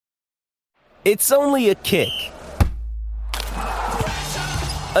It's only a kick,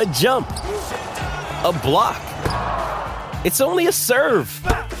 a jump, a block. It's only a serve.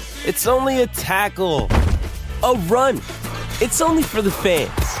 It's only a tackle, a run. It's only for the fans.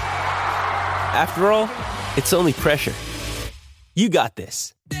 After all, it's only pressure. You got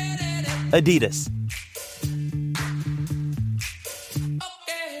this. Adidas.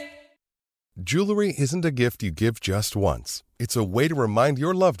 Jewelry isn't a gift you give just once. It's a way to remind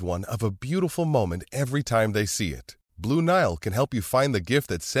your loved one of a beautiful moment every time they see it. Blue Nile can help you find the gift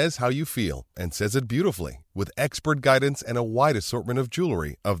that says how you feel and says it beautifully, with expert guidance and a wide assortment of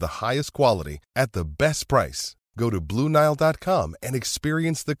jewelry of the highest quality at the best price. Go to BlueNile.com and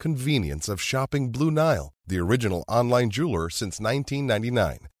experience the convenience of shopping Blue Nile, the original online jeweler since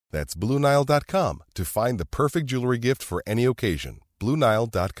 1999. That's BlueNile.com to find the perfect jewelry gift for any occasion.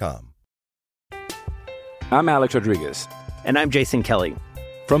 BlueNile.com. I'm Alex Rodriguez. And I'm Jason Kelly.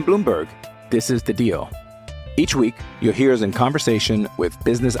 From Bloomberg, this is The Deal. Each week, you'll hear us in conversation with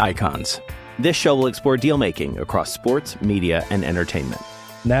business icons. This show will explore deal-making across sports, media, and entertainment.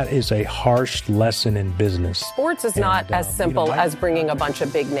 That is a harsh lesson in business. Sports is not as simple as bringing a bunch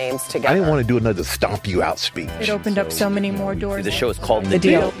of big names together. I didn't want to do another stomp you out speech. It opened up so many more doors. The show is called The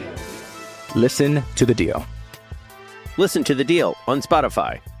Deal. Listen to The Deal. Listen to The Deal on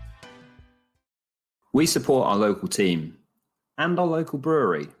Spotify. We support our local team and our local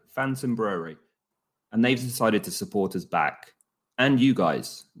brewery, Phantom Brewery, and they've decided to support us back and you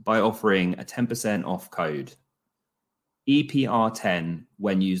guys by offering a 10% off code. EPR10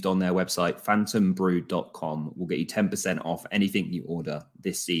 when used on their website, phantombrew.com, will get you 10% off anything you order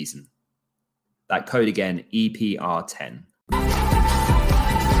this season. That code again, EPR10.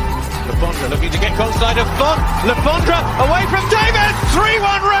 Lafondra looking to get close side of Font. Lafondra away from David.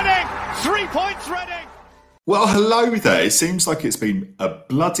 3-1 Reading. 3 points Reading. Well, hello there. It seems like it's been a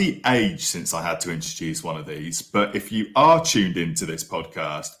bloody age since I had to introduce one of these. But if you are tuned into this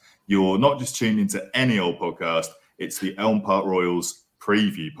podcast, you're not just tuned into any old podcast. It's the Elm Park Royals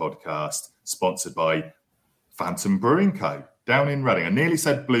preview podcast, sponsored by Phantom Brewing Co. down in Reading. I nearly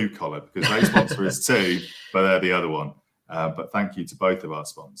said Blue Collar because they sponsor us too, but they're the other one. But thank you to both of our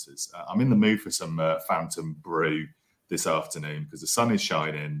sponsors. I'm in the mood for some Phantom Brew this afternoon because the sun is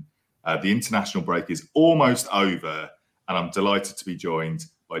shining. The international break is almost over, and I'm delighted to be joined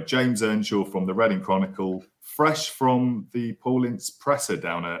by James Earnshaw from the Reading Chronicle, fresh from the Paul Ince presser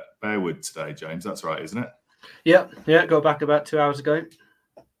down at Bearwood today, James. That's right, isn't it? Yeah, got back about 2 hours ago.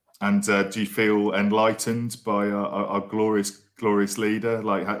 And do you feel enlightened by our glorious leader?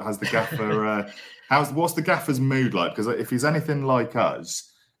 Like, has the gaffer... what's the gaffer's mood like? Because if he's anything like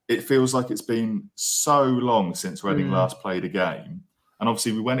us, it feels like it's been so long since Reading last played a game. And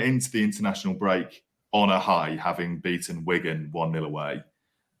obviously, we went into the international break on a high, having beaten Wigan 1-0 away.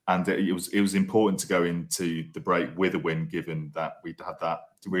 And it was important to go into the break with a win, given that we'd had that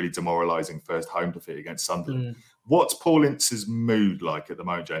really demoralising first home defeat against Sunderland. What's Paul Ince's mood like at the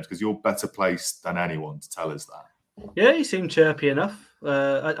moment, James? Because you're better placed than anyone to tell us that. Yeah, he seemed chirpy enough.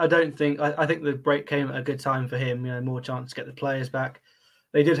 I think the break came at a good time for him. More chance to get the players back.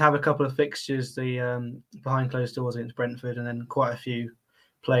 They did have a couple of fixtures, the behind closed doors against Brentford, and then quite a few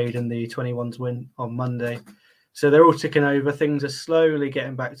played in the 21s win on Monday. So they're all ticking over. Things are slowly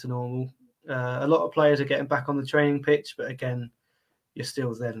getting back to normal. A lot of players are getting back on the training pitch, but again, you're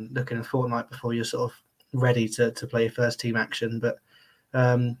still then looking a fortnight before you're sort of ready to play first team action. But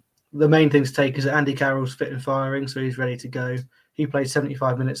the main thing to take is that Andy Carroll's fit and firing, so he's ready to go. He played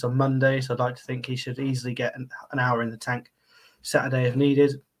 75 minutes on Monday, so I'd like to think he should easily get an hour in the tank Saturday if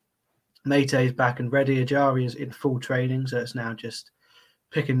needed. Mate is back and ready. Ajari is in full training, so it's now just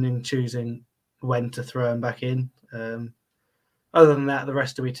picking and choosing when to throw him back in. Other than that, the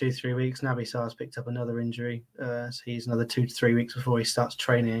rest will be 2-3 weeks. Naby Sarr's picked up another injury, so he's another 2 to 3 weeks before he starts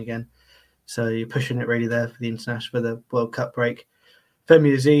training again. So you're pushing it really there for the World Cup break.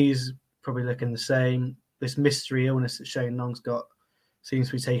 Femi Aziz probably looking the same. This mystery illness that Shane Long's got seems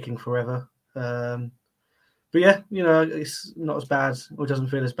to be taking forever. But yeah, it's not as bad, or doesn't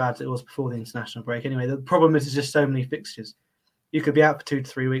feel as bad as it was before the international break. Anyway, the problem is there's just so many fixtures. You could be out for 2 to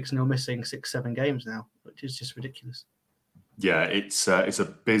 3 weeks and you're missing 6-7 games now, which is just ridiculous. Yeah, it's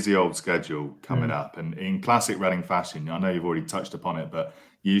a busy old schedule coming up. And in classic Reading fashion, I know you've already touched upon it, but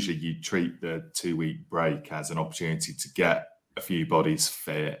usually you treat the 2-week break as an opportunity to get a few bodies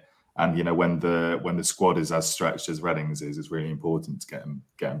fit. And, when the squad is as stretched as Reading's is, it's really important to get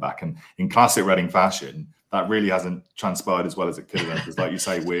them back. And in classic Reading fashion, that really hasn't transpired as well as it could have. Because like you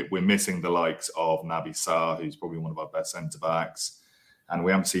say, we're missing the likes of Naby Sarr, who's probably one of our best centre-backs. And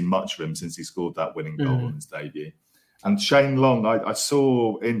we haven't seen much of him since he scored that winning goal on his debut. And Shane Long, I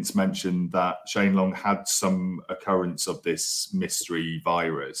saw Ince mention that Shane Long had some occurrence of this mystery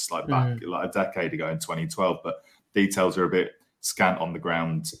virus like a decade ago in 2012, but details are a bit scant on the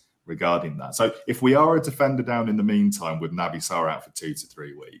ground regarding that. So if we are a defender down in the meantime with Naby Sarr out for 2 to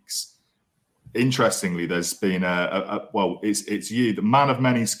 3 weeks, interestingly, there's been it's you, the man of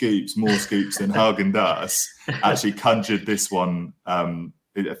many scoops, more scoops than Häagen-Dazs, actually conjured this one,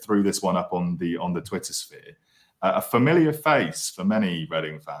 threw this one up on the Twitter sphere. A familiar face for many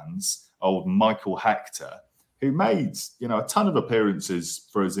Reading fans, old Michael Hector, who made a ton of appearances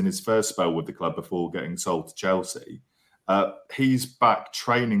for us in his first spell with the club before getting sold to Chelsea. He's back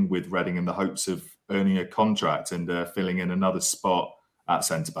training with Reading in the hopes of earning a contract and filling in another spot at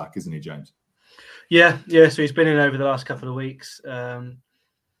centre-back, isn't he, James? Yeah. So he's been in over the last couple of weeks.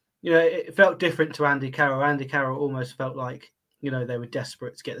 It felt different to Andy Carroll. Andy Carroll almost felt like, they were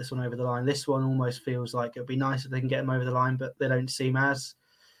desperate to get this one over the line. This one almost feels like it'd be nice if they can get him over the line, but they don't seem as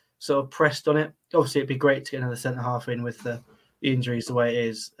sort of pressed on it. Obviously, it'd be great to get another centre-half in with the injuries the way it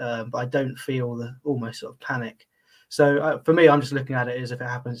is, but I don't feel the almost sort of panic. So for me, I'm just looking at it as if it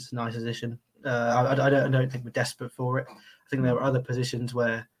happens, it's a nice addition. I don't think we're desperate for it. I think there were other positions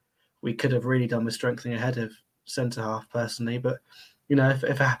where we could have really done with strengthening ahead of centre-half personally, but if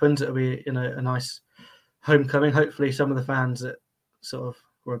it happens, it'll be a nice homecoming. Hopefully some of the fans that sort of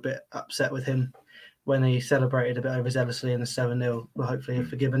were a bit upset with him when he celebrated a bit overzealously in the 7-0 will hopefully have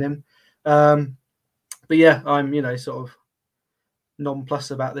forgiven him. But yeah, I'm sort of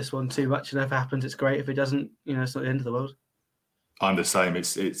nonplussed about this one too much. If it happens, it's great. If it doesn't, it's not the end of the world. I'm the same.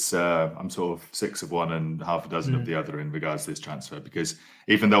 It's I'm sort of 6 of one and half a dozen of the other in regards to this transfer, because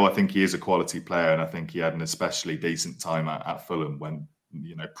even though I think he is a quality player and I think he had an especially decent time at Fulham when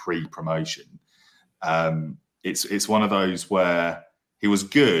pre-promotion, it's one of those where he was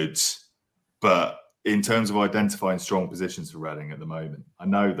good, but in terms of identifying strong positions for Reading at the moment, I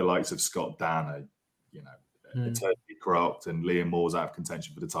know the likes of Scott Dan are, eternally corrupt, and Liam Moore's out of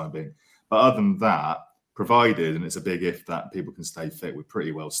contention for the time being. But other than that, provided, and it's a big if, that people can stay fit, we're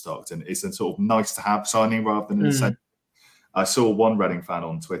pretty well stocked, and it's a sort of nice to have signing rather than an essential. I saw one Reading fan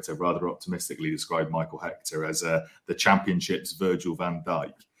on Twitter rather optimistically describe Michael Hector as the Championship's Virgil van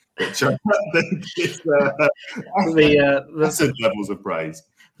Dijk. Which I think is massive levels of praise.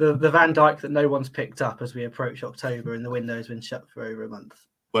 The Van Dijk that no one's picked up as we approach October and the window's been shut for over a month.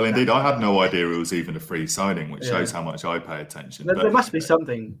 Well, indeed, I had no idea it was even a free signing, which shows how much I pay attention. There must be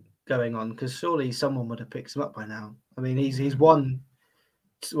something going on, because surely someone would have picked him up by now. I mean, he's won,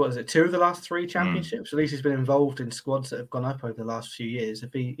 2 of the last 3 championships. At least he's been involved in squads that have gone up over the last few years.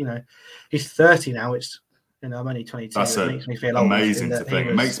 If he, he's 30 now, which, I'm only 22. That's it makes me feel old. Amazing to think.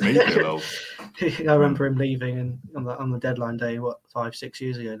 It makes me feel old. I remember him leaving on the deadline day, 5-6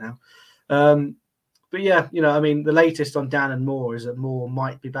 years ago now. But yeah, the latest on Dan and Moore is that Moore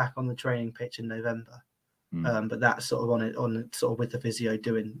might be back on the training pitch in November. But that's sort of on sort of with the physio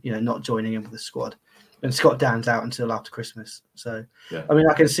doing, not joining in with the squad. And Scott Dan's out until after Christmas. So, yeah.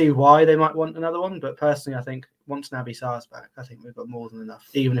 I can see why they might want another one. But personally, I think once Naby Sarr's back, I think we've got more than enough,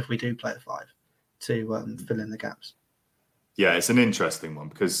 even if we do play at 5, to fill in the gaps. Yeah, it's an interesting one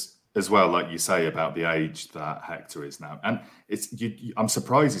because, as well, like you say about the age that Hector is now, and I'm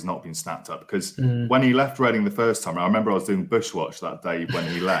surprised he's not been snapped up, because when he left Reading the first time, I remember I was doing Bushwatch that day when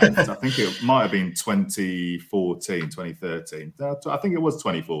he left. I think it might have been 2013. I think it was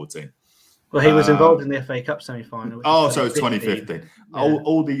 2014. Well, he was involved in the FA Cup semi-final. So it's 2015. Yeah.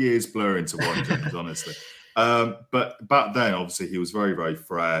 All the years blur into one, James, honestly. But back then, obviously, he was very, very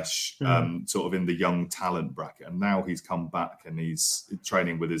fresh, sort of in the young talent bracket. And now he's come back and he's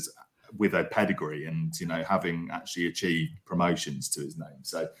training with a pedigree and, having actually achieved promotions to his name.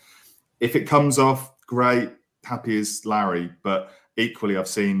 So if it comes off, great, happy as Larry. But equally, I've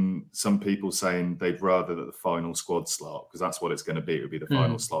seen some people saying they'd rather that the final squad slot, because that's what it's going to be. It would be the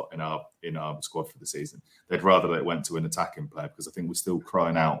final slot in our squad for the season. They'd rather that it went to an attacking player, because I think we're still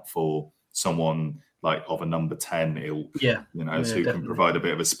crying out for someone like of a number 10 ilk, who can provide a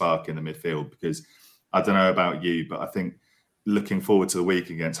bit of a spark in the midfield. Because I don't know about you, but I think looking forward to the week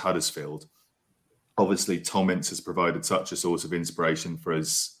against Huddersfield, obviously Tom Ince has provided such a source of inspiration for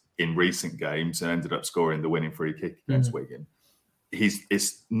us in recent games and ended up scoring the winning free kick against Wigan.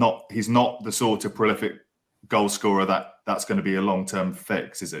 He's not the sort of prolific goal scorer that's going to be a long-term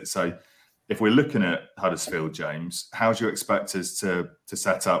fix, is it? So if we're looking at Huddersfield, James, how do you expect us to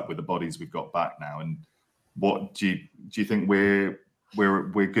set up with the bodies we've got back now? And what do you think we're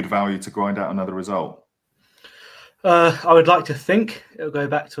good value to grind out another result? I would like to think it'll go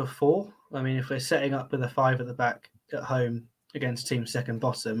back to a 4. I mean, if we're setting up with a 5 at the back at home against team second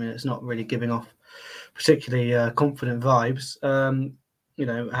bottom, it's not really giving off particularly confident vibes.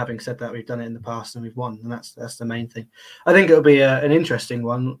 Having said that, we've done it in the past and we've won, and that's the main thing. I think it'll be an interesting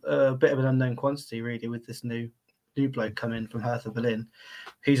one, a bit of an unknown quantity really, with this new bloke coming from Hertha Berlin.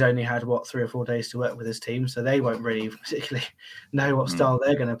 He's only had 3 or 4 days to work with his team, so they won't really particularly know what style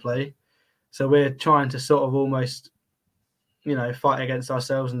they're going to play. So we're trying to sort of almost, fight against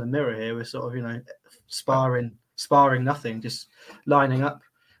ourselves in the mirror here. We're sort of, sparring nothing, just lining up.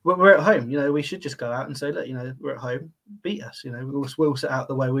 We're at home, we should just go out and say, look, we're at home, beat us. We'll set out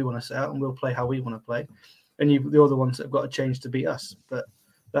the way we want to set out and we'll play how we want to play. And you're the ones that have got to change to beat us. But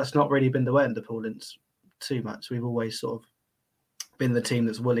that's not really been the way under Paul Ince too much. We've always sort of been the team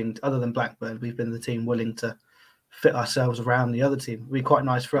that's willing, other than Blackburn, we've been the team willing to fit ourselves around the other team. It'd be quite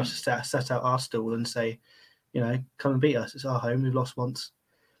nice for us to set out our stall and say, come and beat us. It's our home. We've lost once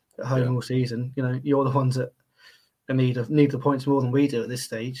at home all season. You're the ones that need the points more than we do at this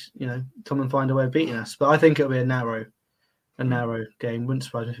stage. Come and find a way of beating us. But I think it'll be a narrow game. Wouldn't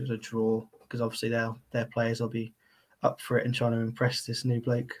surprise me if it was a draw, because obviously their players will be up for it and trying to impress this new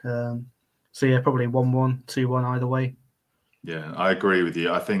bloke. So yeah, probably 1-1, 2-1 either way. Yeah, I agree with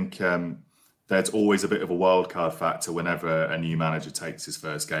you. I think there's always a bit of a wild card factor whenever a new manager takes his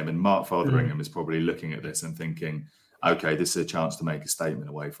first game. And Mark Fotheringham is probably looking at this and thinking, okay, this is a chance to make a statement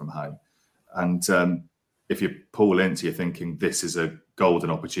away from home. And if you're Paul Ince, you're thinking this is a golden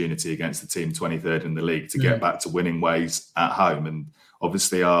opportunity against the team 23rd in the league to get back to winning ways at home. And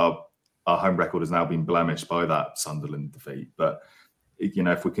obviously our home record has now been blemished by that Sunderland defeat. But,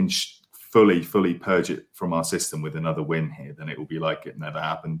 if we can fully purge it from our system with another win here, then it will be like it never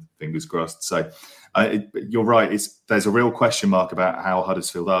happened, fingers crossed. So you're right. There's a real question mark about how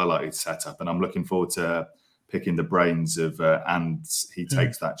Huddersfield are likely to set up. And I'm looking forward to picking the brains of And He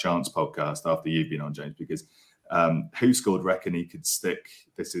Takes That Chance podcast after you've been on, James, because Who Scored reckon he could stick,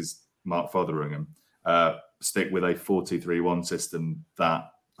 this is Mark Fotheringham, stick with a 4-2-3-1 system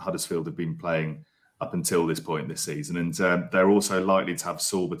that Huddersfield have been playing up until this point this season. And they're also likely to have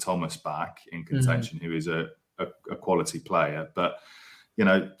Sorba Thomas back in contention, who is a quality player. But,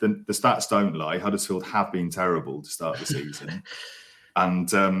 the stats don't lie. Huddersfield have been terrible to start the season.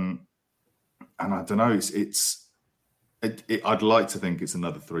 And I don't know, I'd like to think it's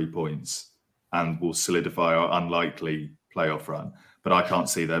another 3 points and will solidify our unlikely playoff run. But I can't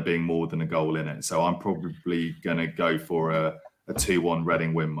see there being more than a goal in it. So I'm probably going to go for a 2-1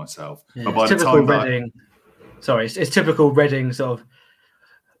 Reading win myself. Yeah, but by the time it's typical Reading sort of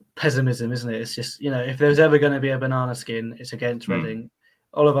pessimism, isn't it? It's just, if there's ever going to be a banana skin, it's against Reading.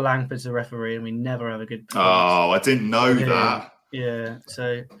 Oliver Langford's the referee and we never have a good performance. Oh, I didn't know that. Yeah,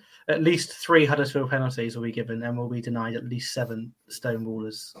 so at least 3 Huddersfield penalties will be given and we'll be denied at least 7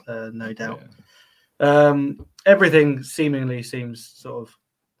 Stonewallers, no doubt. Yeah. Everything seemingly seems sort of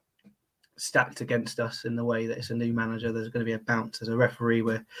stacked against us in the way that it's a new manager. There's going to be a bounce as a referee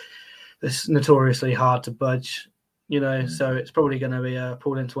where it's notoriously hard to budge, so it's probably going to be a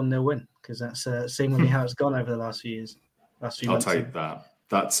Paul Ince 1-0 win, because that's seemingly how it's gone over the last few years. I'll take that.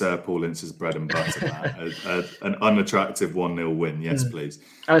 That's Paul Ince's bread and butter, an unattractive 1-0 win. Yes, please.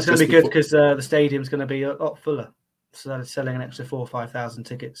 And it's going to be good because the stadium's going to be a lot fuller. So they're selling an extra 4,000 or 5,000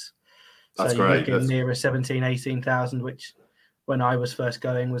 tickets. That's so great. You're looking nearer 17,000, 18,000, which when I was first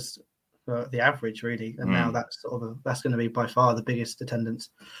going was the average, really. And now that's that's going to be by far the biggest attendance.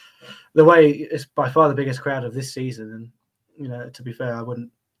 The way it's by far the biggest crowd of this season. And, to be fair, I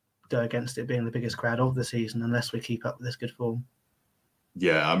wouldn't go against it being the biggest crowd of the season unless we keep up with this good form.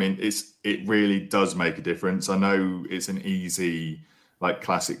 Yeah, I mean, it really does make a difference. I know it's an easy,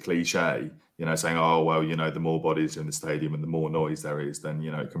 classic cliche, saying, oh, well, the more bodies in the stadium and the more noise there is, then,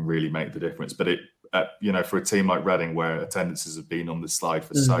 it can really make the difference. But for a team like Reading, where attendances have been on the slide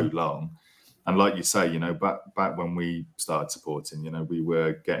for so long, and like you say, back when we started supporting, we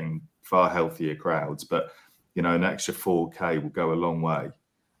were getting far healthier crowds, but, an extra 4K will go a long way.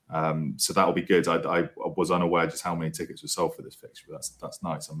 So that'll be good. I was unaware just how many tickets were sold for this fixture, but that's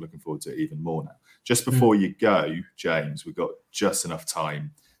nice. I'm looking forward to it even more now. Just before you go, James, we've got just enough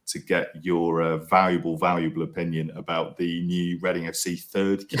time to get your valuable opinion about the new Reading FC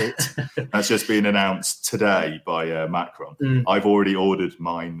third kit. That's just been announced today by Macron. I've already ordered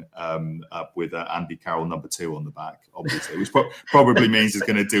mine up with Andy Carroll number 2 on the back, obviously, which probably means he's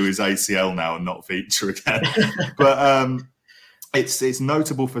going to do his ACL now and not feature again. But it's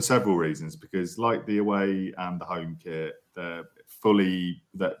notable for several reasons, because like the away and the home kit, they're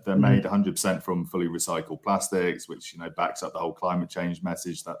made 100% from fully recycled plastics, which backs up the whole climate change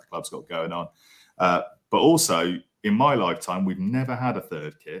message that the club's got going on. But also, in my lifetime, we've never had a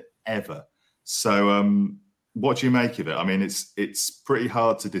third kit ever. So what do you make of it? I mean, it's pretty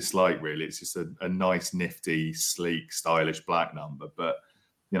hard to dislike, really. It's just a nice, nifty, sleek, stylish black number. But,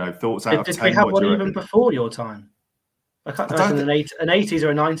 thoughts out of 10. Did we have one even before your time? I can't imagine an 80s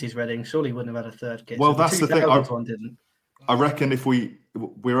or a 90s Reading surely wouldn't have had a third kit. Well, that's the thing. One didn't. I reckon if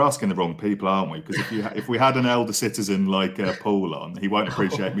we're asking the wrong people, aren't we? Because if we had an elder citizen like Paul on, he won't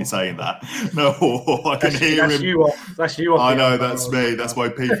appreciate me saying that. No, I can hear him. That's you off. I know, that's me. That's why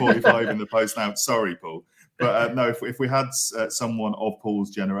P45 in the post now. Sorry, Paul. But no, if we had someone of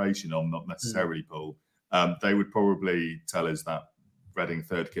Paul's generation on, not necessarily Paul, they would probably tell us that Reading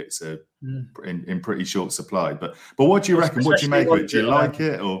third kits are in pretty short supply. But what do you reckon? What do you make of it? Do you like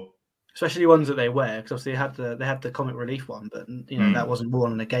it, or especially ones that they wear? Because obviously they had the Comic Relief one, but that wasn't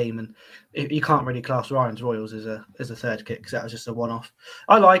worn in a game, and you can't really class Ryan's Royals as a third kit because that was just a one-off.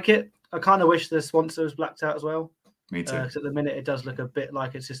 I like it. I kind of wish the sponsor was blacked out as well. Me too. Because at the minute it does look a bit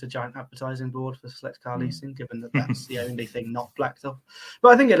like it's just a giant advertising board for Select Car Leasing, given that that's the only thing not blacked off.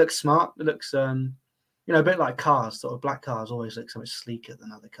 But I think it looks smart. It looks a bit like cars. Sort of black cars always look so much sleeker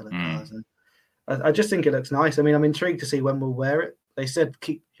than other coloured cars, and I just think it looks nice. I mean, I'm intrigued to see when we'll wear it. They said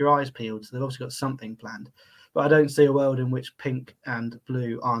keep your eyes peeled, so they've obviously got something planned. But I don't see a world in which pink and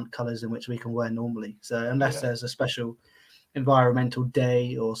blue aren't colours in which we can wear normally. So unless there's a special environmental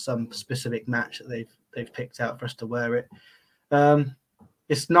day or some specific match that they've picked out for us to wear it,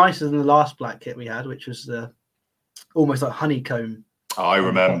 it's nicer than the last black kit we had, which was almost like honeycomb. I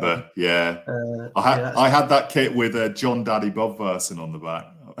remember, I had that kit with John Daddy Bodvarsson on the back.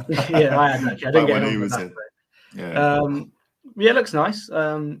 Yeah, I had that kit. I didn't get when he was that, in. It looks nice.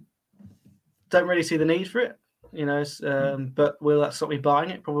 Don't really see the need for it, but will that stop me buying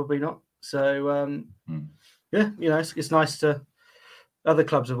it? Probably not. So, it's nice to. Other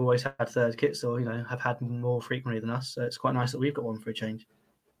clubs have always had third kits, or have had more frequently than us. So it's quite nice that we've got one for a change.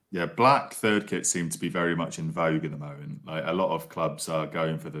 Yeah, black third kits seem to be very much in vogue at the moment. Like a lot of clubs are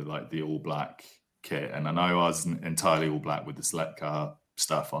going for the all black kit, and I know I wasn't entirely all black with the Select Car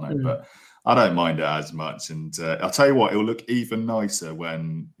stuff on it, but I don't mind it as much. And I'll tell you what, it'll look even nicer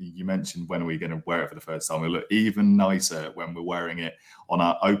when you mentioned when are we going to wear it for the first time. It'll look even nicer when we're wearing it on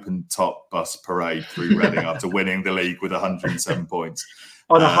our open top bus parade through Reading after winning the league with 107 points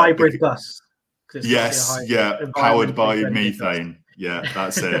on a hybrid bus. Yes, powered by methane. Yeah,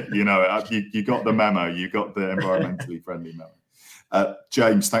 that's it. You got the memo. You got the environmentally friendly memo.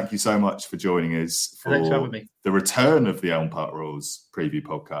 James, thank you so much for joining us for the return of the Elm Park Royals preview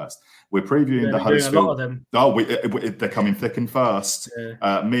podcast. We're previewing the Huddersfield. A lot of them. Oh, they're coming thick and fast.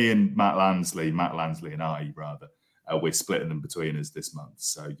 Yeah. Me and Matt Lansley and I, rather, we're splitting them between us this month.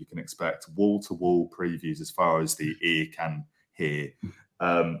 So you can expect wall-to-wall previews as far as the ear can hear.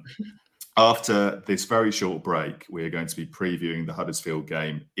 After this very short break, we are going to be previewing the Huddersfield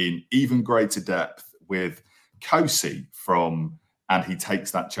game in even greater depth with Kosi from And He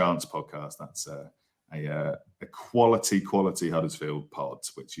Takes That Chance podcast. That's a quality Huddersfield pod,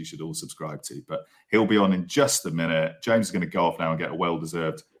 which you should all subscribe to. But he'll be on in just a minute. James is going to go off now and get a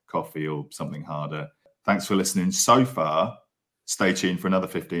well-deserved coffee or something harder. Thanks for listening so far. Stay tuned for another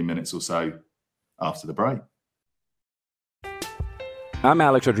 15 minutes or so after the break. I'm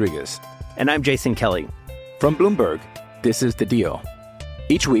Alex Rodriguez. And I'm Jason Kelly. From Bloomberg, this is The Deal.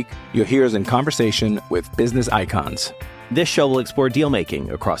 Each week, you'll hear us in conversation with business icons. This show will explore deal-making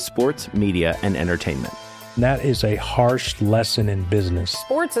across sports, media, and entertainment. That is a harsh lesson in business.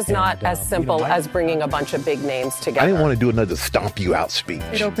 Sports is not as simple as bringing a bunch of big names together. I didn't want to do another stomp you out speech.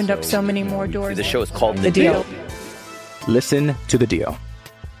 It opened up so many more doors. The show is called The Deal. Listen to The Deal.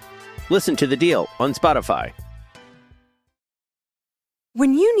 Listen to The Deal on Spotify.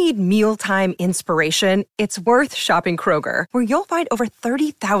 When you need mealtime inspiration, it's worth shopping Kroger, where you'll find over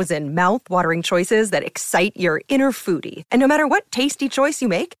 30,000 mouth-watering choices that excite your inner foodie. And no matter what tasty choice you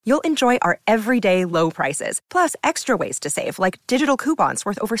make, you'll enjoy our everyday low prices, plus extra ways to save, like digital coupons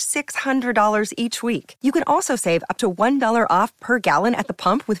worth over $600 each week. You can also save up to $1 off per gallon at the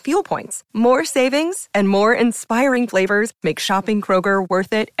pump with fuel points. More savings and more inspiring flavors make shopping Kroger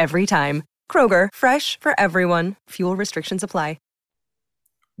worth it every time. Kroger, fresh for everyone. Fuel restrictions apply.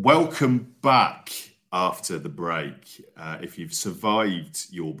 Welcome back after the break. If you've survived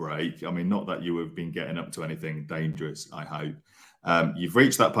your break, I mean, not that you have been getting up to anything dangerous, I hope. You've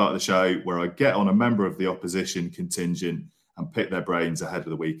reached that part of the show where I get on a member of the opposition contingent and pick their brains ahead of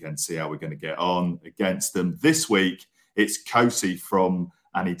the weekend, see how we're going to get on against them. This week, it's Kosi from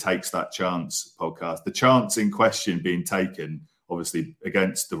And He Takes That Chance podcast. The chance in question being taken, obviously,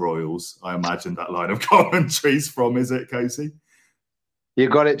 against the Royals. I imagine that line of commentary's from, is it, Kosi? You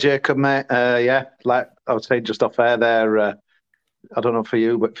got it, Jacob, mate. Like I was saying just off air there, I don't know for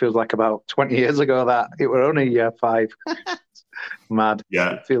you, but it feels like about 20 years ago that it were only 5. Mad.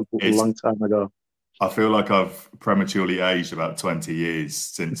 Yeah. It feels a long time ago. I feel like I've prematurely aged about 20 years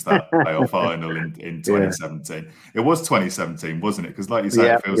since that playoff final in 2017. Yeah. It was 2017, wasn't it? Because like you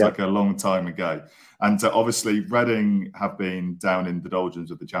say, it feels like a long time ago. And obviously, Reading have been down in the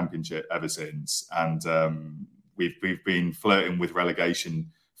doldrums of the Championship ever since. And we've been flirting with relegation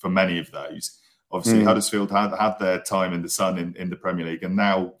for many of those. Obviously, Huddersfield had their time in the sun in the Premier League. And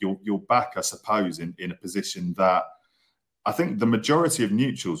now you're back, I suppose, in a position that I think the majority of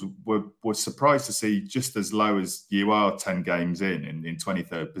neutrals were surprised to see just as low as you are 10 games in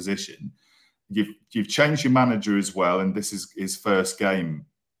 23rd position. You've changed your manager as well, and this is his first game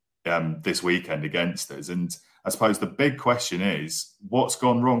this weekend against us. And I suppose the big question is, what's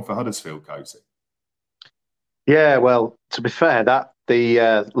gone wrong for Huddersfield, Coaty? Yeah, well, to be fair, that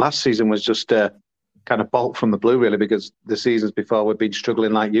the last season was just a kind of bolt from the blue, really, because the seasons before we've been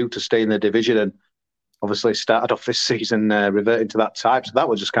struggling like you to stay in the division, and obviously started off this season reverting to that type. So that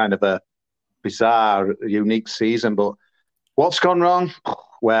was just kind of a bizarre, unique season. But what's gone wrong?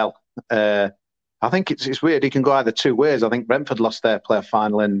 Well, I think it's weird. It can go either two ways. I think Brentford lost their player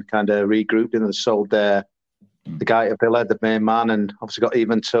final and kind of regrouped and sold the guy at Villa, the main man, and obviously got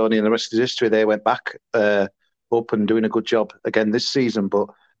even Tony, and the rest is history. They went back up and doing a good job again this season. But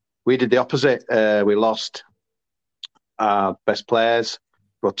we did the opposite. We lost our best players.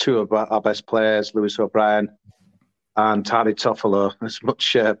 Well, two of our best players, Lewis O'Brien and Tani Toffolo. There's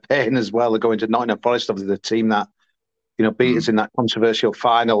much pain as well. They're going to Nottingham Forest, obviously the team that beat us in that controversial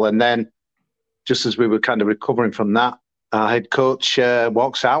final. And then, just as we were kind of recovering from that, our head coach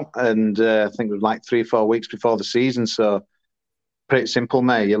walks out, and I think it was like 3 or 4 weeks before the season. So pretty simple,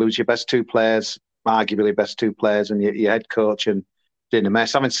 mate. You lose your best 2 players, arguably best 2 players, and your head coach, and doing a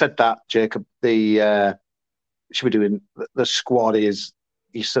mess. Having said that, Jacob, the squad is.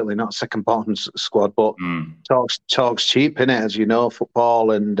 He's certainly not second bottom squad, but talks cheap, innit, as you know,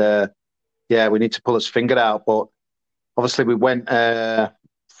 football. And, we need to pull his finger out. But obviously we went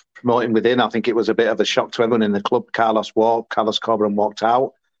promoting within. I think it was a bit of a shock to everyone in the club. Carlos Corberán walked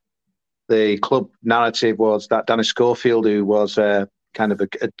out. The club narrative was that Danny Schofield, who was kind of a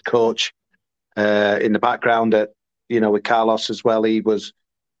coach in the background with Carlos as well, he was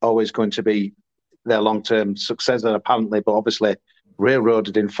always going to be their long-term successor, apparently, but obviously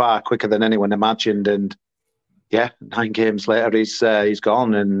railroaded in far quicker than anyone imagined, and 9 games later he's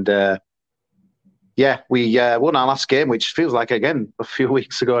gone. And we won our last game, which feels like again a few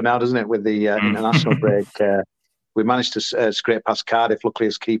weeks ago now, doesn't it? With the international break, we managed to scrape past Cardiff. Luckily,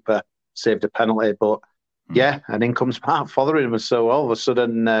 his keeper saved a penalty, but and in comes Mark Fotheringham. So all of a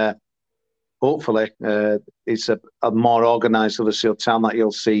sudden, hopefully, it's a more organised Huddersfield Town that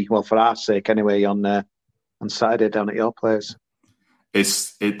you'll see. Well, for our sake, anyway, on Saturday down at your place.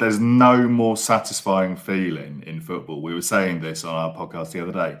 There's no more satisfying feeling in football. We were saying this on our podcast the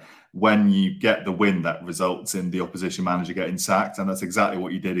other day, when you get the win that results in the opposition manager getting sacked, and that's exactly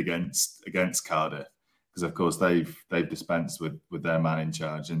what you did against Cardiff, because of course they've dispensed with their man in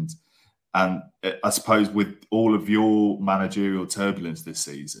charge, and I suppose with all of your managerial turbulence this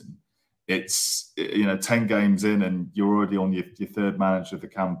season, it's 10 games in and you're already on your 3rd manager of the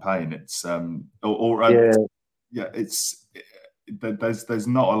campaign. It's there's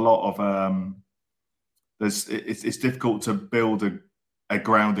not a lot of it's difficult to build a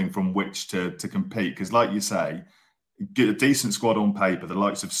grounding from which to compete, because like you say, get a decent squad on paper, the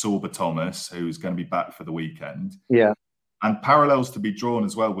likes of Sorba Thomas, who's going to be back for the weekend, and parallels to be drawn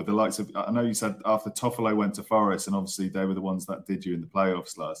as well with the likes of, I know you said after Toffolo went to Forest, and obviously they were the ones that did you in the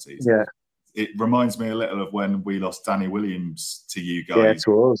playoffs last season. It reminds me a little of when we lost Danny Williams to you guys.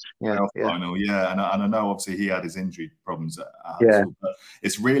 Final. And I know obviously he had his injury problems at Huddersfield, but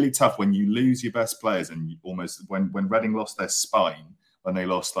it's really tough when you lose your best players, and you almost when Reading lost their spine, when they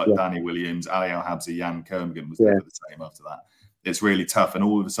lost Danny Williams, Ali Al-Habsi, Jan Kermgan was never the same after that. It's really tough, and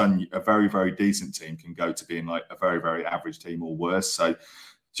all of a sudden a very, very decent team can go to being like a very, very average team or worse. So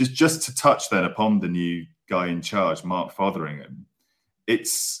just to touch then upon the new guy in charge, Mark Fotheringham,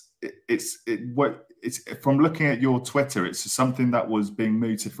 it's from looking at your Twitter, it's something that was being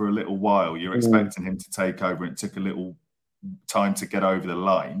mooted for a little while. You're expecting him to take over, and it took a little time to get over the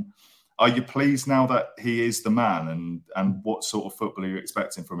line. Are you pleased now that he is the man, and what sort of football are you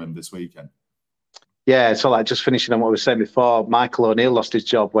expecting from him this weekend? Yeah, so like just finishing on what we were saying before, Michael O'Neill lost his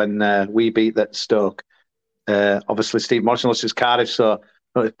job when we beat that Stoke. Obviously, Steve Morrison lost his Cardiff, so I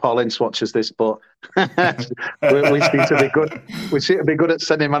don't know if Paul Ince watches this, but we seem to be good. We seem to be good at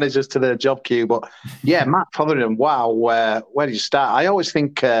sending managers to the job queue. But yeah, Matt Fotheringham, wow, where did you start? I always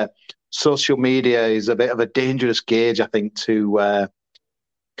think social media is a bit of a dangerous gauge, I think, to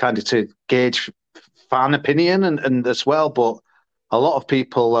to gauge fan opinion and as well. But a lot of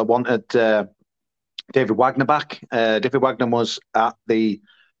people wanted David Wagner back. David Wagner was at the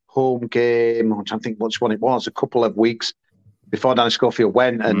home game, I'm trying to think which one it was, a couple of weeks before Danny Schofield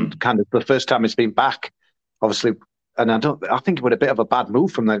went, and kind of the first time he's been back, obviously. And I think it was a bit of a bad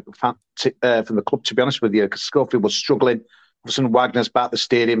move from the club, to be honest with you, because Schofield was struggling. All of a sudden, Wagner's back at the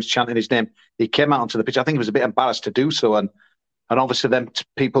stadiums chanting his name. He came out onto the pitch. I think he was a bit embarrassed to do so, and obviously, them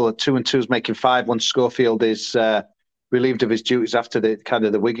people at 2-2 making 5 once Schofield is relieved of his duties after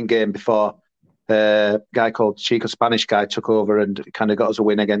the Wigan game before a guy called Chico Spanish guy took over and kind of got us a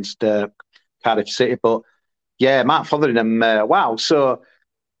win against Cardiff City. But yeah, Mark Fotheringham, wow. So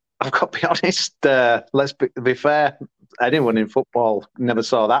I've got to be honest, let's be fair, anyone in football never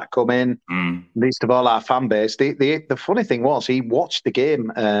saw that come in, least of all our fan base. The funny thing was he watched the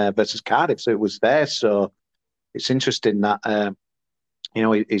game versus Cardiff, so it was there. So it's interesting that, he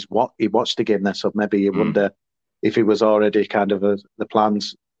watched the game there, so maybe you wonder if he was already kind of the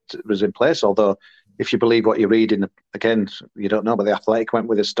plans was in place. Although, if you believe what you read again, you don't know, but the Athletic went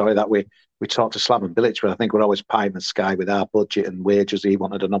with a story that we talked to Slaven Bilic, but I think we're always pie in the sky with our budget and wages he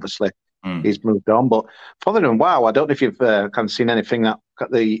wanted, and obviously he's moved on. But Fotheringham, wow, I don't know if you've kind of seen anything that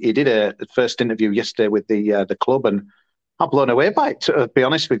he did a first interview yesterday with the club, and I'm blown away by it, to be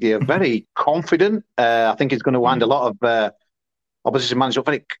honest with you. Very confident. I think he's going to wind a lot of opposition managers up.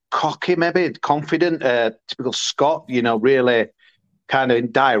 Very cocky, maybe, confident, typical Scot, really kind of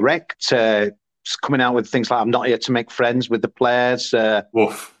indirect, coming out with things like, I'm not here to make friends with the players. I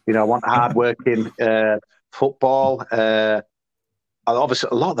want hard-working football. Obviously,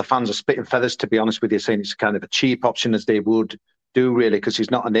 a lot of the fans are spitting feathers, to be honest with you, saying it's kind of a cheap option, as they would do, really, because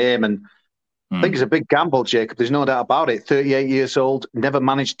he's not a name. And I think it's a big gamble, Jacob. There's no doubt about it. 38 years old, never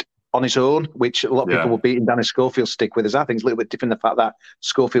managed on his own, which a lot of people were beating Danny Schofield stick with. I think it's a little bit different, the fact that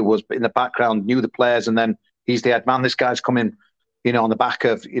Schofield was in the background, knew the players, and then he's the head man. This guy's coming, on the back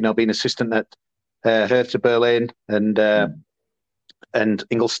of, being assistant at Hertha Berlin and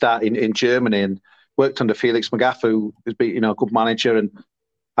Ingolstadt in Germany, and worked under Felix Magath, who has been, a good manager and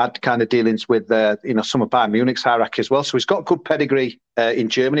had kind of dealings with, some of Bayern Munich's hierarchy as well. So he's got good pedigree in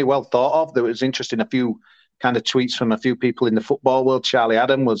Germany, well thought of. There was interesting, a few kind of tweets from a few people in the football world. Charlie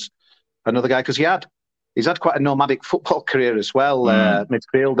Adam was another guy, because he's had quite a nomadic football career as well,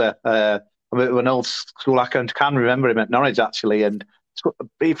 midfielder. An old school, I can remember him at Norwich, actually, and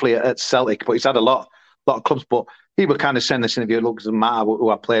briefly at Celtic, but he's had a lot of clubs. But he would kind of send this interview, look, it doesn't matter who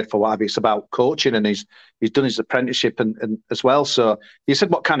I played for, whatever, it's about coaching, and he's done his apprenticeship and as well. So he said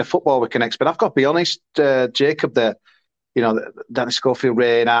what kind of football we can expect. I've got to be honest, Jacob, that Danny Schofield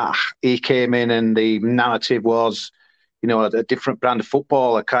reign, he came in and the narrative was, a different brand of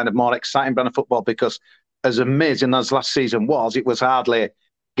football, a kind of more exciting brand of football, because as amazing as last season was, it was hardly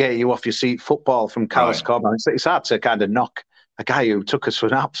get you off your seat football from Carlos Corberan. It's hard to kind of knock a guy who took us for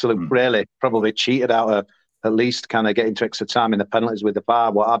an absolute really probably cheated out of at least kind of getting to extra time in the penalties with the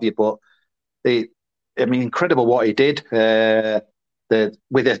VAR, what have you. But incredible what he did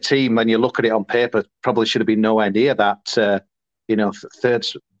with a team. When you look at it on paper, probably should have been nowhere near that, third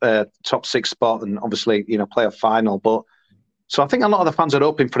top 6 spot, and obviously, playoff final. But so I think a lot of the fans are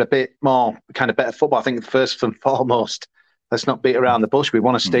hoping for a bit more kind of better football. I think first and foremost, let's not beat around the bush. We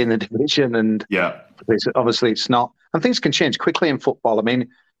want to stay in the division, and obviously it's not. And things can change quickly in football. I mean,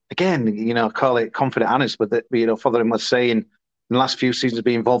 again, call it confident honest, but Fotheringham was saying in the last few seasons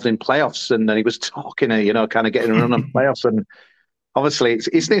be involved in playoffs, and then he was talking, kind of getting a run on playoffs. And obviously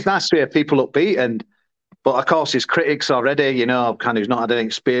it's nice to hear people upbeat, but of course his critics already, kind of who's not had any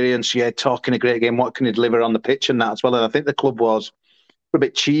experience, talking a great game, what can he deliver on the pitch and that as well. And I think the club was a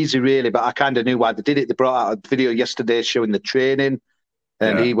bit cheesy, really, but I kind of knew why they did it. They brought out a video yesterday showing the training,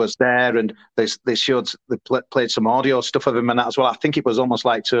 and he was there, and they played some audio stuff of him and that as well. I think it was almost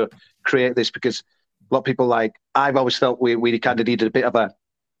like to create this, because a lot of people, like, I've always felt we kind of needed a bit of a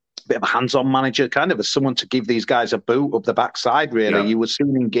hands-on manager, kind of as someone to give these guys a boot up the backside, really. You were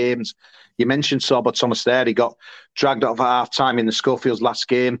seeing in games, you mentioned Sorba Thomas there, he got dragged off at half-time in the Schofield's last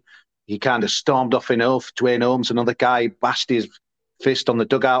game. He kind of stormed off in oath. Dwayne Holmes, another guy, bashed his fist on the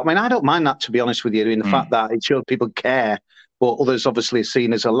dugout. I mean, I don't mind that, to be honest with you, in the fact that it showed people care, but others obviously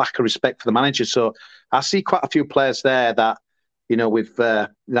seen as a lack of respect for the manager. So I see quite a few players there that, with that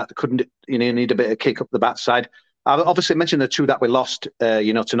couldn't, need a bit of kick up the backside. I obviously mentioned the two that we lost,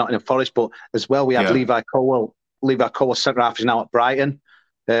 to Nottingham Forest, but as well we had Levi Colwell. Levi Colwell, centre half, is now at Brighton.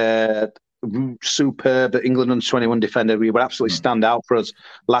 Superb England under-21 defender. He would absolutely stand out for us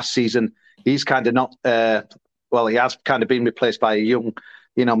last season. He's kind of not. He has kind of been replaced by a young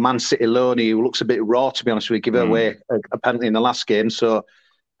Man City loanee who looks a bit raw, to be honest with you, give it away apparently in the last game. So,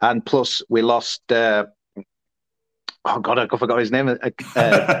 and plus we lost. Oh God, I forgot his name. Daniel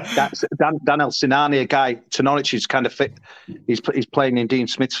Sinani, a guy to Norwich who's kind of fit. He's playing in Dean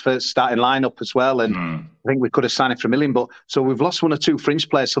Smith's first starting lineup as well, and I think we could have signed him for $1 million. But so we've lost 1 or 2 fringe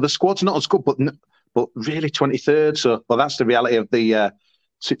players. So the squad's not as good, but really 23rd. So that's the reality of the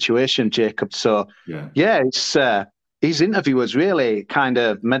situation, Jacob. So it's his interviewers really kind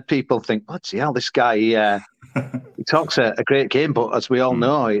of made people think, bloody hell, this guy he talks a great game, but as we all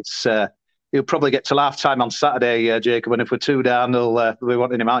know, it's. He'll probably get to half time on Saturday, Jacob, and if we're 2 down, they'll be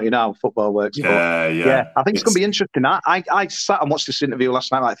wanting him out. You know how football works. I think it's going to be interesting. I sat and watched this interview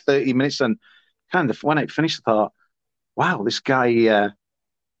last night, like 30 minutes, and kind of when it finished, I thought, wow, this guy,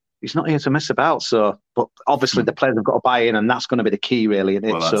 he's not here to mess about. So, but obviously the players have got to buy in, and that's going to be the key, really, isn't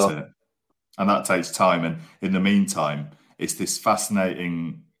it? Well, that's it. And that takes time. And in the meantime, it's this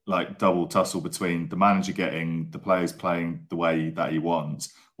fascinating double tussle between the manager getting the players playing the way that he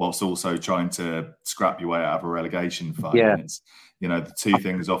wants, whilst also trying to scrap your way out of a relegation fight. Yeah. And it's, the two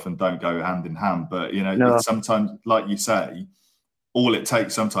things often don't go hand in hand. But, sometimes, like you say, all it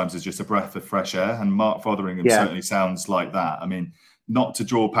takes sometimes is just a breath of fresh air. And Mark Fotheringham certainly sounds like that. I mean, not to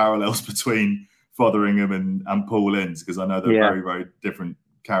draw parallels between Fotheringham and Paul Ince, because I know they're very, very different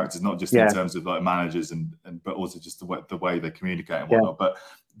characters, not just in terms of managers but also just the way they communicate and whatnot. But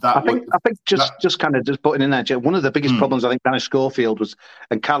I think just putting in there, one of the biggest problems I think Dennis Schofield was,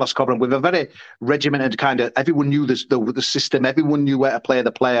 and Carlos Cobran, with a very regimented kind of, everyone knew the system, everyone knew where to play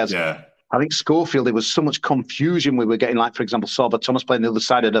the players. Yeah. I think Schofield, there was so much confusion we were getting, like, for example, Sorba Thomas playing the other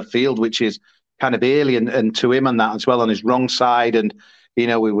side of the field, which is kind of alien and to him and that as well, on his wrong side. And, we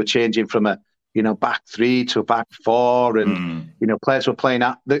were changing from a, back 3 to a back 4, and, players were playing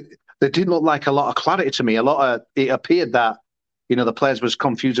out. There didn't look like a lot of clarity to me. It appeared that, the players was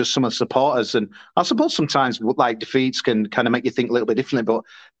confused as some of the supporters. And I suppose sometimes defeats can kind of make you think a little bit differently.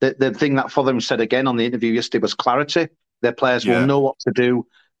 But the thing that Fotheringham said again on the interview yesterday was clarity. Their players will know what to do.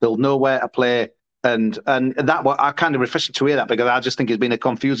 They'll know where to play. And that, I kind of refreshing to hear that, because I just think it's been a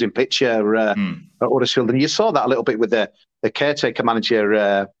confusing picture at Huddersfield. And you saw that a little bit with the caretaker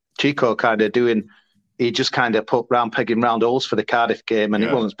manager, Chico, kind of doing. He just kind of put round pegging round holes for the Cardiff game, and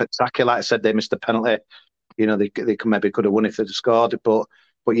it wasn't spectacular. Like I said, they missed the penalty. They could have won if they'd scored. But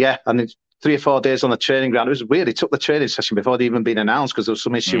yeah, and it's 3 or 4 days on the training ground. It was weird. He took the training session before they'd even been announced, because there was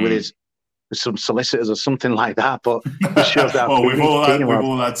some issue with some solicitors or something like that. But it shows that. Well, we've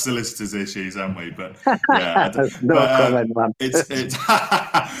all had solicitors issues, haven't we? But yeah, comment, man.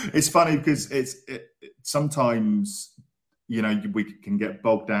 It's funny because sometimes we can get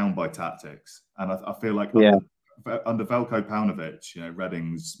bogged down by tactics, and I feel like under Veljko Paunovic,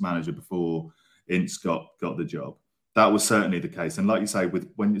 Reading's manager before Ince got the job, that was certainly the case. And like you say,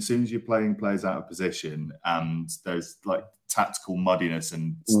 as soon as you're playing players out of position and there's tactical muddiness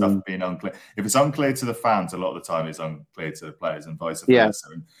and stuff being unclear, if it's unclear to the fans, a lot of the time it's unclear to the players and vice versa.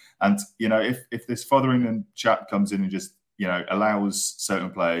 And if this Fotheringham chat comes in and just allows certain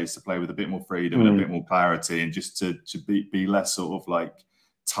players to play with a bit more freedom and a bit more clarity, and just to be less sort of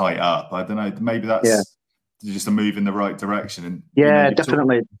tight up, I don't know, maybe that's just a move in the right direction. And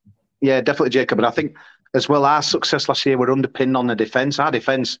definitely. Yeah, definitely, Jacob. And I think as well, our success last year were underpinned on the defence. Our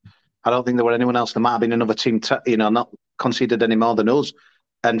defence, I don't think there were anyone else. There might have been another team, not conceded any more than us.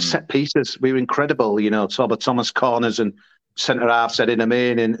 And set pieces, we were incredible. Sorba Thomas corners and centre halves setting them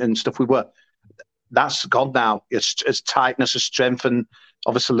in and stuff. That's gone now. It's tightness, as strength, and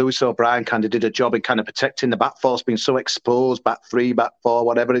obviously Lewis O'Brien kind of did a job in kind of protecting the back four's been so exposed, back 3, back 4,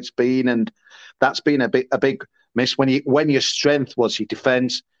 whatever it's been, and that's been a big miss. When your strength was your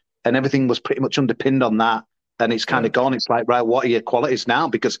defence, and everything was pretty much underpinned on that, and it's kind of gone. It's like, right, what are your qualities now?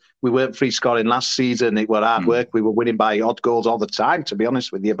 Because we weren't free scoring last season. It were hard work. We were winning by odd goals all the time, to be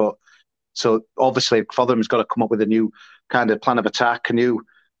honest with you. But so obviously Fotheringham's got to come up with a new kind of plan of attack, a new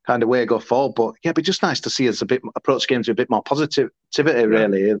kind of way to go forward. But yeah, it'd be just nice to see us approach games with a bit more positivity,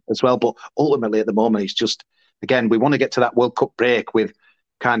 really, as well. But ultimately, at the moment, it's just, again, we want to get to that World Cup break with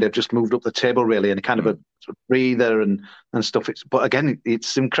kind of just moved up the table, really, and kind of a sort of breather and stuff. But again,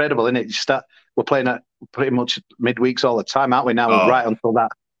 it's incredible, isn't it? We're playing at pretty much midweeks all the time, aren't we? Now we're right until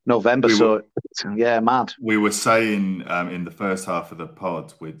that November. Mad. We were saying in the first half of the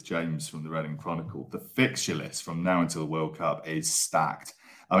pod with James from the Reading Chronicle, the fixture list from now until the World Cup is stacked.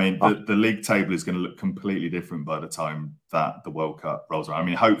 I mean, the league table is going to look completely different by the time that the World Cup rolls around. I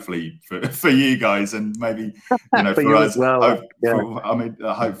mean, hopefully for you guys, and maybe for us. Well,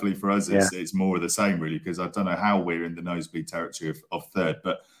 hopefully for us, it's more of the same, really, because I don't know how we're in the nosebleed territory of third.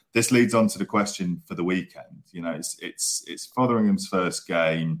 But this leads on to the question for the weekend. You know, it's Fotheringham's first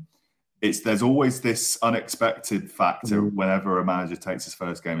game. There's always this unexpected factor whenever a manager takes his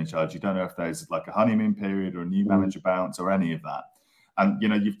first game in charge. You don't know if there's like a honeymoon period or a new manager bounce or any of that. And, you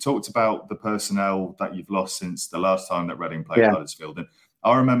know, you've talked about the personnel that you've lost since the last time that Reading played Huddersfield. And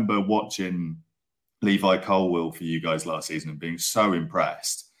I remember watching Levi Colwill for you guys last season and being so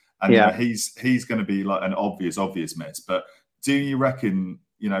impressed. And you know, he's going to be like an obvious miss. But do you reckon,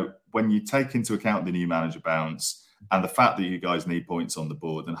 you know, when you take into account the new manager bounce and the fact that you guys need points on the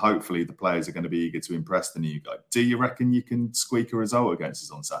board and hopefully the players are going to be eager to impress the new guy, do you reckon you can squeak a result against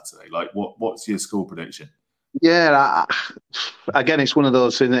us on Saturday? Like, what's your score prediction? Yeah, again, it's one of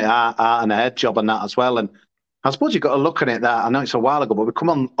those things, art and a head job on that as well. And I suppose you've got to look at it that, I know it's a while ago, but we come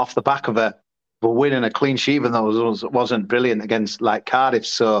on off the back of a win and a clean sheet, even though it wasn't brilliant against like Cardiff.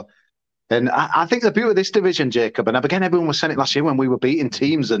 So, and I think the beauty of this division, Jacob, and again, everyone was saying it last year when we were beating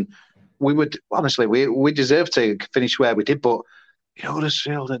teams, and we would, honestly, we deserve to finish where we did, but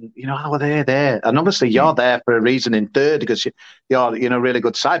Huddersfield, and you know, how are they there? And obviously you're there for a reason in third because you're a really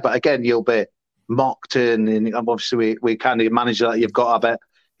good side, but again, you'll be mocked and obviously we kind of manage that. You've got, I bet,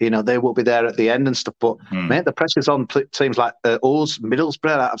 you know, they will be there at the end and stuff. But mate, the pressure's on teams like Oz,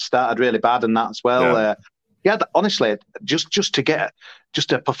 Middlesbrough that have started really bad and that as well. Honestly, just to get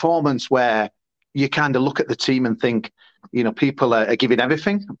just a performance where you kind of look at the team and think, you know, people are giving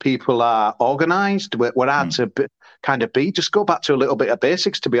everything. People are organised. We're hard to kind of be. Just go back to a little bit of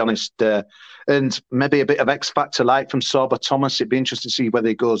basics, to be honest, and maybe a bit of X factor like from Sorba Thomas. It'd be interesting to see whether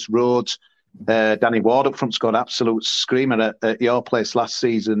he goes Rhodes. Danny Ward up front scored absolute screamer at your place last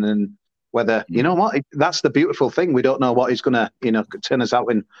season, and whether you know what, that's the beautiful thing. We don't know what he's going to, you know, turn us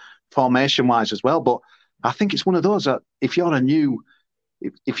out in formation wise as well. But I think it's one of those that if you're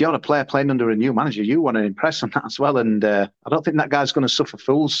a player playing under a new manager, you want to impress on that as well. And I don't think that guy's going to suffer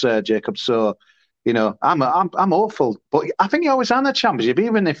fools, Jacob. So, you know, I'm hopeful, but I think you always are in the Championship,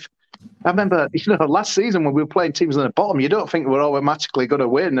 even if. I remember, you know, last season when we were playing teams on the bottom, you don't think we're automatically going to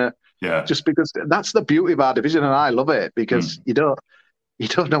win. Just because that's the beauty of our division, and I love it because you don't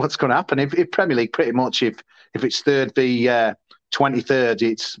know what's going to happen. If Premier League, pretty much, if it's third v 23rd,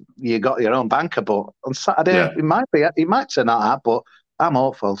 it's you got your own banker. But on Saturday, it might turn out that. But I'm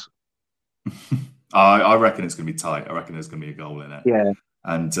hopeful. I reckon it's going to be tight. I reckon there's going to be a goal in it. Yeah,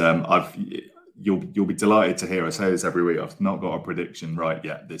 and You'll be delighted to hear I say this every week. I've not got a prediction right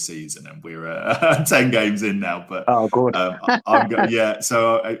yet this season, and we're 10 games in now. But good.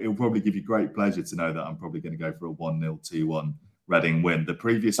 So it'll probably give you great pleasure to know that I'm probably going to go for a 1-0, 2-1 Reading win. The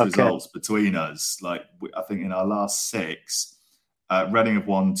previous results between us, like I think in our last 6, Reading have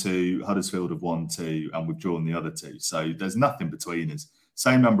won 2, Huddersfield have won 2, and we've drawn the other 2. So there's nothing between us.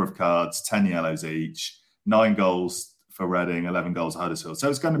 Same number of cards, 10 yellows each, 9 goals for Reading, 11 goals for Huddersfield. So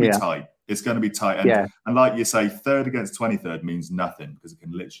it's going to be tight. It's going to be tight. And like you say, 3rd against 23rd means nothing because it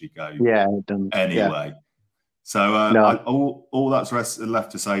can literally go anyway. Yeah. So all that's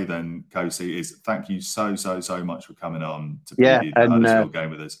left to say then, Kosi, is thank you so much for coming on to preview the Huddersfield game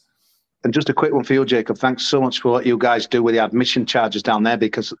with us. And just a quick one for you, Jacob. Thanks so much for what you guys do with the admission charges down there,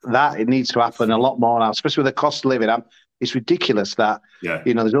 because it needs to happen a lot more now, especially with the cost of living. It's ridiculous that,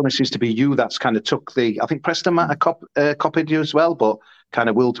 you know, there's only seems to be you that's kind of took I think Preston might have copied you as well, but kind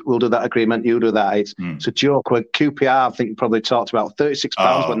of we'll do that agreement, you do that. It's a joke. With QPR, I think you probably talked about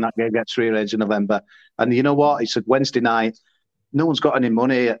 £36 when that game gets rearranged in November. And you know what? He said Wednesday night, no one's got any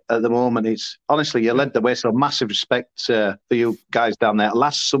money at the moment. It's honestly, you led the way. So massive respect for you guys down there.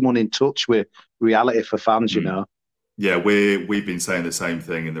 Last someone in touch with reality for fans, you know. Yeah, we've been saying the same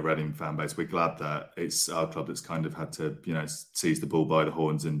thing in the Reading fan base. We're glad that it's our club that's kind of had to, you know, seize the bull by the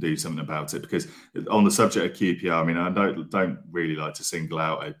horns and do something about it. Because on the subject of QPR, I mean, I don't really like to single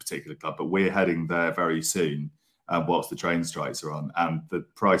out a particular club, but we're heading there very soon whilst the train strikes are on. And the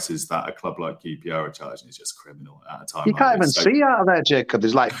prices that a club like QPR are charging is just criminal at a time. You can't even see out of there, Jacob.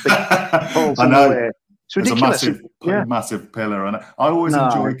 There's like big holes in the way. It's ridiculous. It's a massive pillar, and I always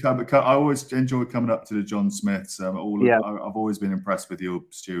enjoy coming up to the John Smiths. I've always been impressed with your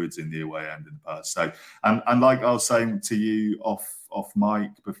stewards in the away end in the past. So, and like I was saying to you off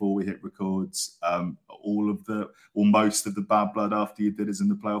mic before we hit records, most of the bad blood after you did us in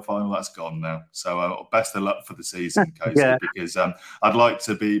the playoff final, that's gone now. So best of luck for the season, Kosi, because I'd like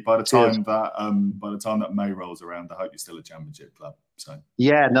to be by the time that May rolls around, I hope you're still a Championship club. So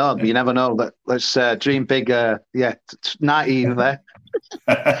you never know. But let's dream big. 90 there.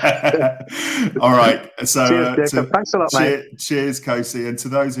 All right. So cheers, Jacob. Thanks a lot, mate. Cheers, Kosi. And to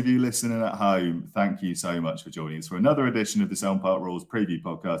those of you listening at home, thank you so much for joining us for another edition of the Selm Park Rules preview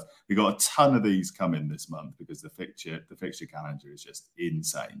podcast. We've got a ton of these coming this month because the fixture calendar is just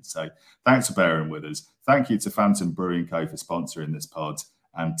insane. So thanks for bearing with us. Thank you to Phantom Brewing Co. for sponsoring this pod.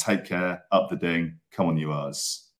 And take care. Up the ding. Come on, you R's.